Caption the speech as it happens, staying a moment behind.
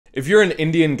If you're an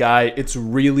Indian guy, it's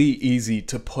really easy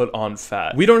to put on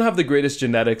fat. We don't have the greatest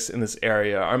genetics in this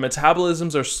area. Our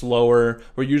metabolisms are slower,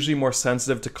 we're usually more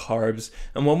sensitive to carbs,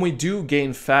 and when we do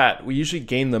gain fat, we usually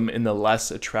gain them in the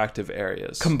less attractive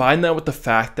areas. Combine that with the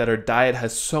fact that our diet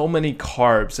has so many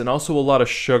carbs and also a lot of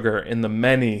sugar in the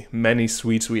many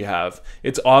sweets we have,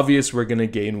 it's obvious we're gonna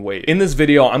gain weight. In this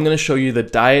video, I'm gonna show you the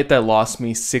diet that lost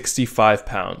me 65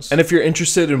 pounds. And if you're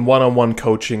interested in one-on-one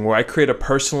coaching where I create a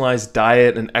personalized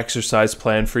diet and exercise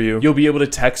plan for you, you'll be able to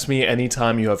text me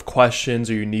anytime you have questions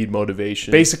or you need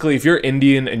motivation. Basically, if you're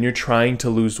Indian and you're trying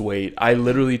to lose weight, I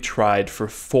literally tried for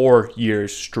 4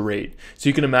 years straight. So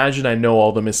you can imagine I know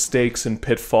all the mistakes and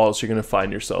pitfalls you're gonna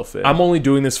find yourself in. I'm only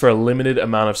doing this for a limited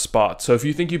amount of spots. So if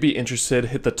you think you'd be interested,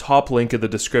 hit the top link in the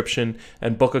description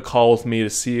and book a call with me to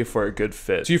see if we're a good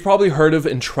fit. So you've probably heard of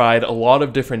and tried a lot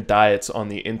of different diets on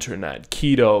the internet.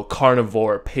 Keto,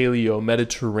 carnivore, paleo,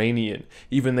 Mediterranean,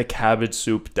 even the cabbage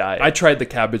soup diet. I tried the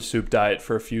cabbage soup diet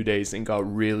for a few days and got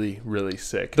really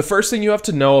sick. The first thing you have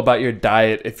to know about your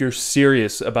diet if you're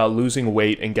serious about losing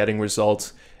weight and getting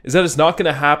results is that it's not going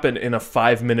to happen in a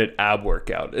 5-minute ab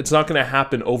workout. It's not going to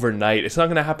happen overnight. It's not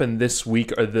going to happen this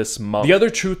week or this month. The other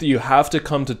truth that you have to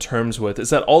come to terms with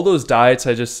is that all those diets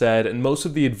I just said and most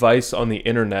of the advice on the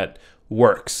internet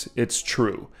works. It's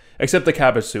true. Except the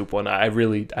cabbage soup one, I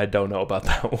don't know about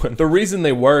that one. The reason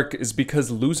they work is because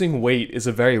losing weight is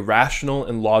a very rational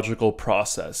and logical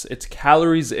process. It's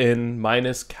calories in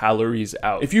minus calories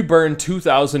out. If you burn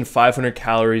 2,500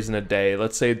 calories in a day,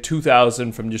 let's say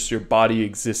 2,000 from just your body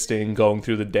existing, going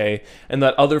through the day, and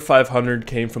that other 500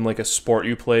 came from like a sport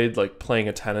you played, like playing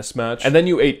a tennis match, and then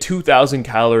you ate 2,000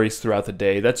 calories throughout the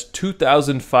day, that's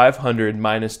 2,500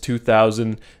 minus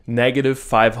 2,000, negative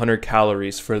 500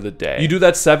 calories for the day. You do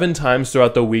that 7 times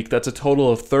throughout the week, that's a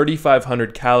total of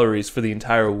 3,500 calories for the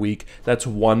entire week. That's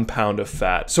 1 pound of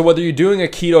fat. So whether you're doing a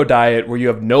keto diet where you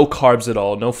have no carbs at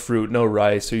all, no fruit, no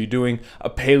rice, or you're doing a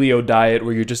paleo diet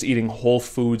where you're just eating whole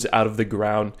foods out of the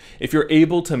ground, if you're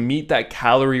able to meet that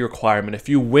calorie requirement, if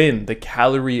you win the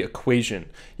calorie equation,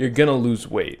 you're gonna lose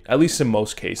weight, at least in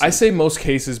most cases. I say most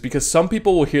cases because some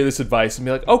people will hear this advice and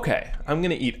be like, okay, I'm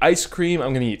gonna eat ice cream,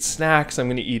 I'm gonna eat snacks, I'm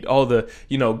gonna eat all the,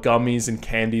 gummies and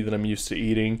candy that I'm used to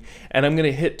eating, and I'm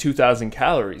gonna hit 2,000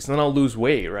 calories, and then I'll lose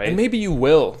weight, right? And maybe you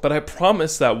will, but I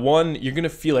promise that one, you're gonna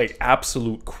feel like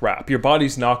absolute crap. Your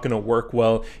body's not gonna work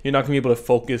well, you're not gonna be able to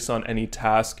focus on any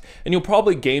task, and you'll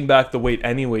probably gain back the weight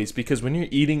anyways, because when you're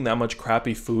eating that much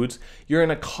crappy foods, you're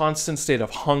in a constant state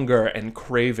of hunger and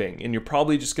craving, and you're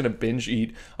probably just gonna binge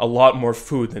eat a lot more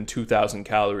food than 2,000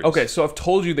 calories. Okay, so I've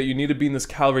told you that you need to be in this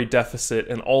calorie deficit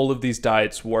and all of these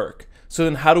diets work. So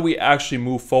then how do we actually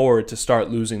move forward to start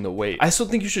losing the weight? I still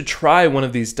think you should try one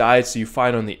of these diets that you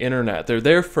find on the internet. They're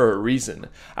there for a reason.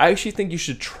 I actually think you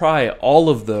should try all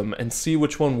of them and see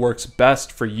which one works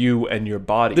best for you and your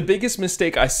body. The biggest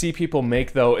mistake I see people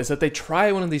make though is that they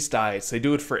try one of these diets. They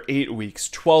do it for 8 weeks,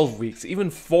 12 weeks, even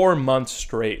 4 months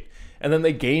straight, and then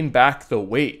they gain back the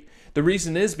weight. The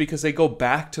reason is because they go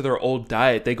back to their old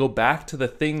diet. They go back to the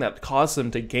thing that caused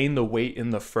them to gain the weight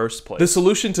in the first place. The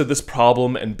solution to this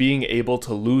problem and being able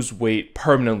to lose weight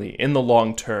permanently in the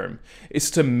long term is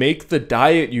to make the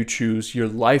diet you choose your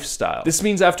lifestyle. This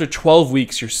means after 12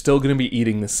 weeks, you're still gonna be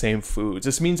eating the same foods.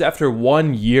 This means after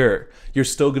 1 year, you're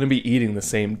still gonna be eating the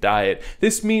same diet.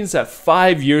 This means that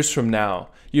 5 years from now,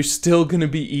 you're still gonna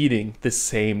be eating the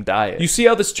same diet. You see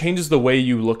how this changes the way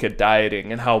you look at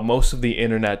dieting and how most of the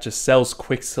internet just sells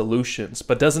quick solutions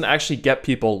but doesn't actually get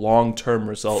people long-term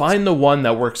results. Find the one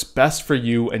that works best for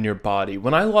you and your body.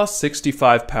 When I lost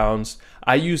 65 pounds,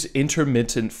 I use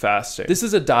intermittent fasting. This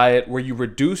is a diet where you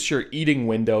reduce your eating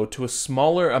window to a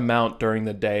smaller amount during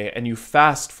the day and you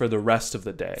fast for the rest of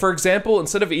the day. For example,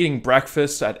 instead of eating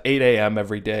breakfast at 8 a.m.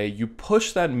 every day, you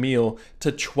push that meal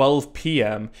to 12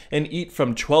 p.m. and eat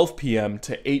from 12 p.m.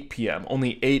 to 8 p.m.,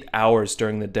 only 8 hours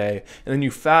during the day, and then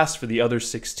you fast for the other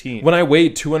 16. When I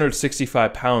weighed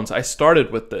 265 pounds, I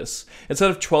started with this. Instead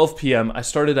of 12 p.m., I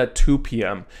started at 2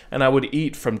 p.m., and I would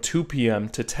eat from 2 p.m.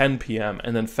 to 10 p.m.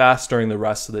 and then fast during the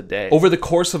rest of the day. Over the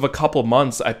course of a couple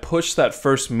months, I pushed that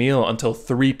first meal until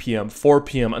 3 p.m., 4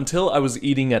 p.m., until I was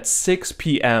eating at 6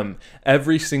 p.m.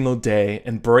 every single day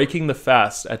and breaking the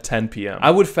fast at 10 p.m.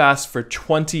 I would fast for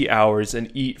 20 hours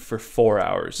and eat for 4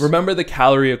 hours. Remember the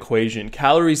calorie equation.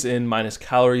 Calories in minus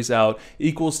calories out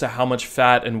equals to how much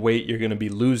fat and weight you're going to be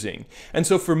losing. And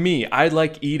so for me, I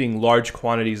like eating large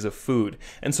quantities of food.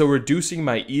 And so reducing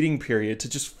my eating period to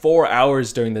just 4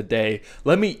 hours during the day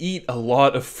let me eat a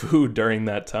lot of food during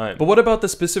that time. But what about the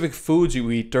specific foods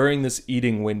you eat during this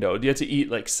eating window? Do you have to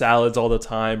eat like salads all the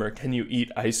time, or can you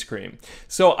eat ice cream?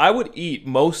 So I would eat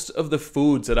most of the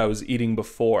foods that I was eating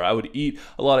before. I would eat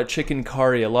a lot of chicken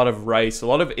curry, a lot of rice, a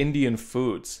lot of Indian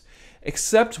foods.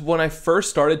 Except when I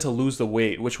first started to lose the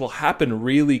weight, which will happen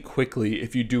really quickly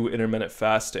if you do intermittent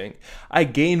fasting, I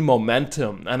gained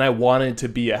momentum and I wanted to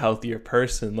be a healthier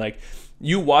person. Like,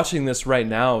 you watching this right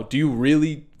now, do you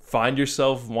really find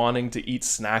yourself wanting to eat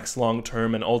snacks long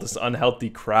term and all this unhealthy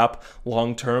crap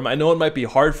long term? I know it might be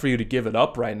hard for you to give it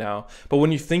up right now, but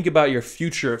when you think about your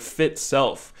future fit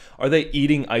self, are they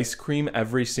eating ice cream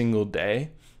every single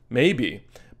day? Maybe.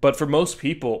 But for most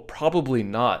people, probably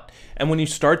not. And when you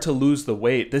start to lose the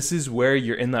weight, this is where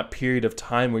you're in that period of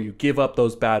time where you give up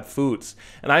those bad foods.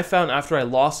 And I found after I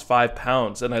lost 5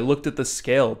 pounds and I looked at the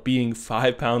scale being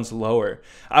 5 pounds lower,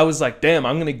 I was like, damn,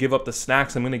 I'm gonna give up the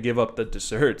snacks, I'm gonna give up the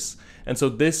desserts. And so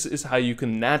this is how you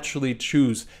can naturally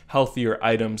choose healthier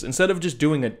items instead of just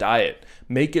doing a diet.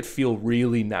 Make it feel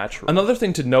really natural. Another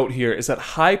thing to note here is that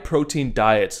high protein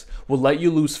diets will let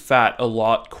you lose fat a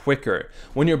lot quicker.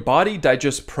 When your body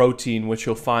digests protein, which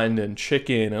you'll find in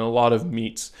chicken and a lot of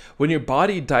meats, when your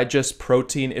body digests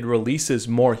protein, it releases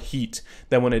more heat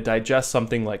than when it digests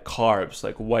something like carbs,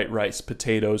 like white rice,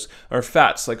 potatoes, or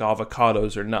fats like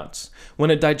avocados or nuts.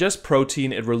 When it digests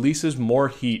protein, it releases more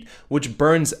heat, which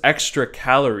burns extra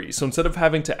calories. So instead of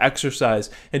having to exercise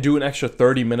and do an extra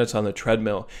 30 minutes on the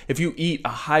treadmill, if you eat a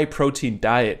high protein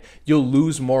diet, you'll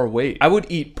lose more weight. I would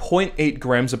eat 0.8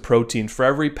 grams of protein for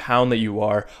every pound that you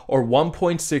are, or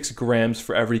 1.6 grams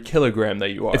for every kilogram that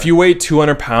you are. If you weigh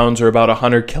 200 pounds or about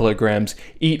 100 kilograms,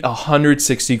 eat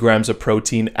 160 grams of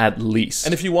protein at least.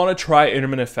 And if you want to try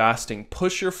intermittent fasting,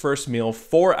 push your first meal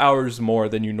 4 hours more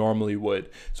than you normally would.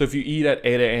 So if you eat at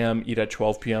 8 a.m., eat at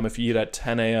 12 p.m. If you eat at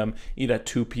 10 a.m., eat at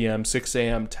 2 p.m., 6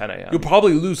 a.m., 10 a.m. You'll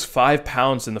probably lose 5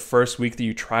 pounds in the first week that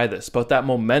you try this, but that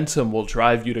momentum will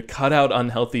drive you to cut out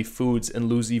unhealthy foods and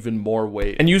lose even more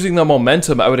weight. And using the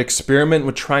momentum, I would experiment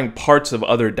with trying parts of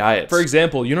other diets. For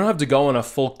example, you don't have to go on a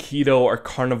full keto or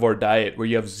carnivore diet where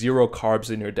you have 0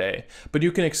 carbs in your day, but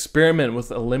you can experiment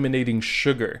with eliminating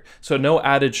sugar. So no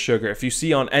added sugar. If you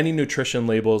see on any nutrition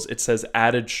labels, it says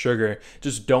added sugar,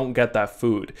 just don't get that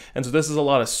food. And so this is a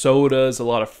lot of sodas, a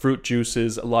lot of fruit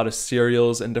juices, a lot of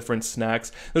cereals and different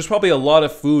snacks. There's probably a lot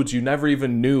of foods you never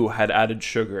even knew had added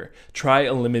sugar. Try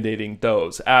eliminating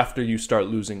those after you start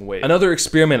losing weight. Another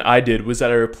experiment I did was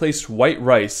that I replaced white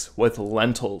rice with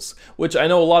lentils, which I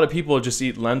know a lot of people just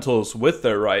eat lentils with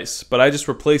their rice, but I just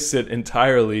replaced it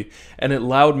entirely and it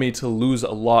allowed me to lose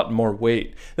a lot more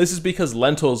weight. This is because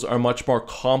lentils are a much more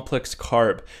complex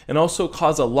carb and also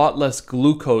cause a lot less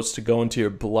glucose to go into your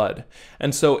blood.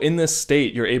 And so in this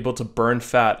state, you're able to burn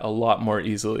fat a lot more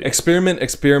easily. Experiment,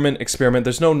 experiment, experiment.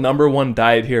 There's no number one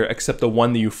diet here except the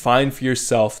one that you find for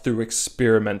yourself through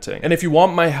experimenting. And if you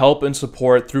want my help and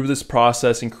support through this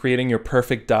process in creating your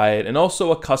perfect diet and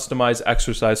also a customized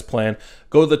exercise plan,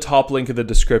 go to the top link in the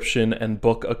description and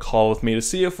book a call with me to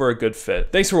see if we're a good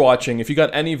fit. Thanks for watching. If you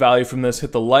got any value from this,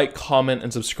 hit the like, comment,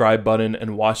 and subscribe button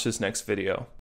and watch this next video.